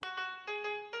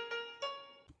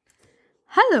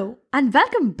Hello, and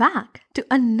welcome back to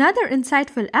another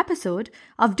insightful episode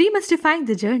of Demystifying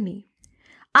the Journey.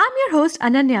 I'm your host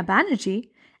Ananya Banerjee,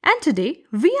 and today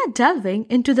we are delving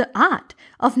into the art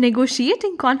of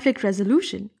negotiating conflict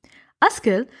resolution, a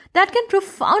skill that can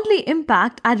profoundly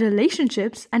impact our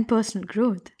relationships and personal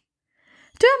growth.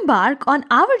 To embark on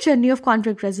our journey of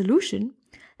conflict resolution,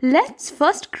 let's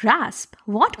first grasp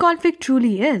what conflict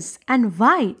truly is and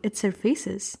why it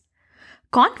surfaces.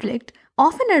 Conflict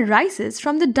often arises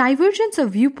from the divergence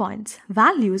of viewpoints,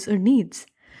 values, or needs,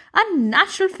 a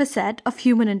natural facet of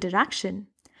human interaction.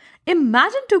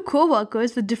 Imagine two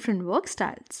co-workers with different work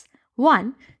styles.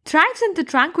 One thrives in the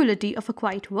tranquility of a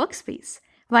quiet workspace,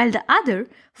 while the other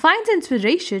finds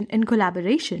inspiration in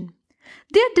collaboration.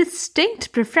 Their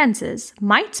distinct preferences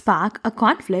might spark a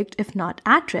conflict if not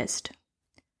addressed.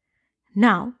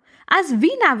 Now, as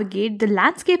we navigate the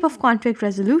landscape of conflict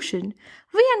resolution,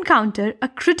 we encounter a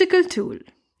critical tool.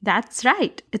 That's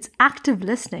right, it's active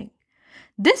listening.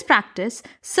 This practice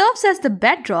serves as the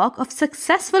bedrock of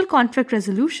successful conflict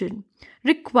resolution,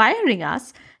 requiring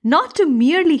us not to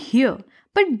merely hear,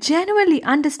 but genuinely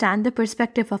understand the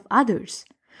perspective of others.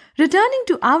 Returning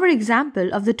to our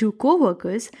example of the two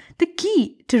co-workers, the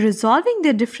key to resolving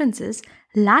their differences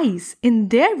lies in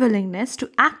their willingness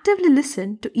to actively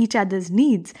listen to each other's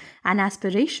needs and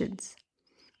aspirations.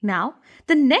 Now,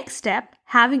 the next step,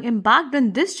 having embarked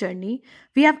on this journey,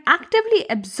 we have actively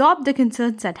absorbed the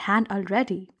concerns at hand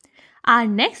already. Our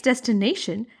next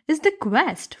destination is the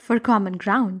quest for common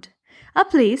ground, a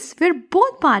place where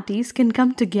both parties can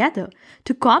come together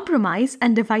to compromise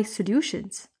and devise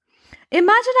solutions. Imagine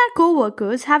our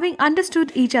co-workers having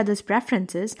understood each other's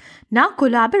preferences, now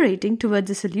collaborating towards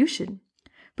a solution.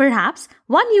 Perhaps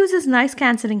one uses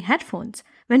noise-cancelling headphones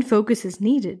when focus is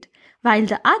needed, while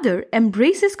the other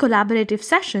embraces collaborative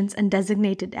sessions in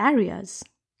designated areas.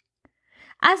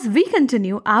 As we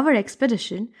continue our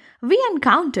expedition, we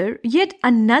encounter yet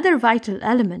another vital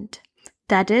element,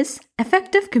 that is,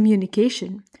 effective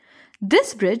communication.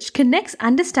 This bridge connects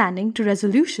understanding to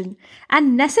resolution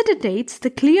and necessitates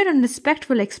the clear and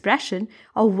respectful expression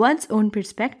of one's own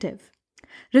perspective.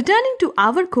 Returning to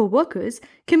our co-workers,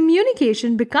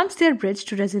 communication becomes their bridge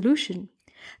to resolution.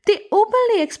 They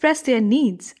openly express their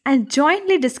needs and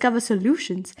jointly discover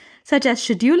solutions, such as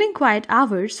scheduling quiet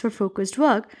hours for focused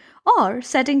work or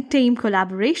setting team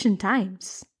collaboration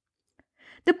times.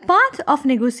 The path of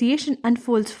negotiation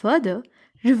unfolds further,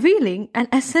 revealing an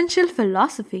essential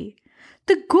philosophy.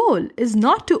 The goal is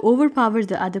not to overpower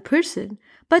the other person,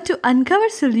 but to uncover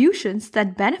solutions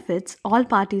that benefits all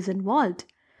parties involved.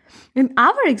 In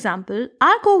our example,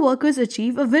 our co-workers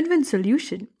achieve a win-win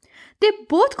solution. They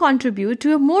both contribute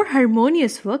to a more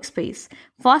harmonious workspace,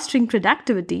 fostering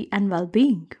productivity and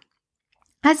well-being.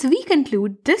 As we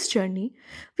conclude this journey,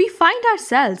 we find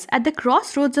ourselves at the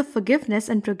crossroads of forgiveness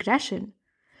and progression.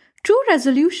 True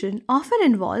resolution often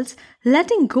involves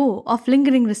letting go of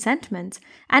lingering resentments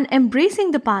and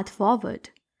embracing the path forward.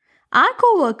 Our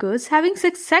co-workers, having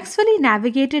successfully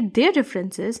navigated their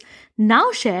differences,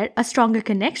 now share a stronger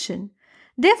connection.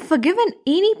 They have forgiven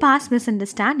any past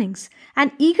misunderstandings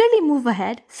and eagerly move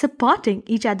ahead, supporting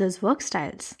each other's work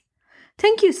styles.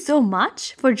 Thank you so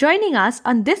much for joining us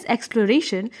on this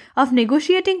exploration of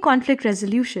negotiating conflict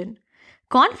resolution.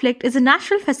 Conflict is a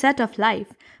natural facet of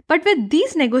life, but with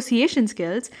these negotiation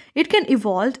skills, it can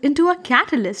evolve into a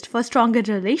catalyst for stronger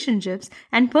relationships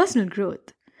and personal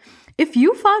growth. If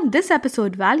you found this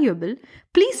episode valuable,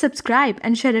 please subscribe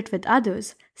and share it with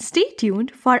others. Stay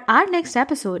tuned for our next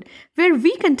episode where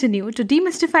we continue to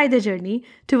demystify the journey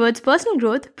towards personal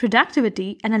growth,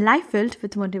 productivity, and a life filled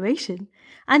with motivation.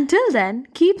 Until then,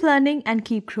 keep learning and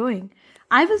keep growing.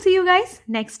 I will see you guys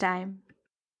next time.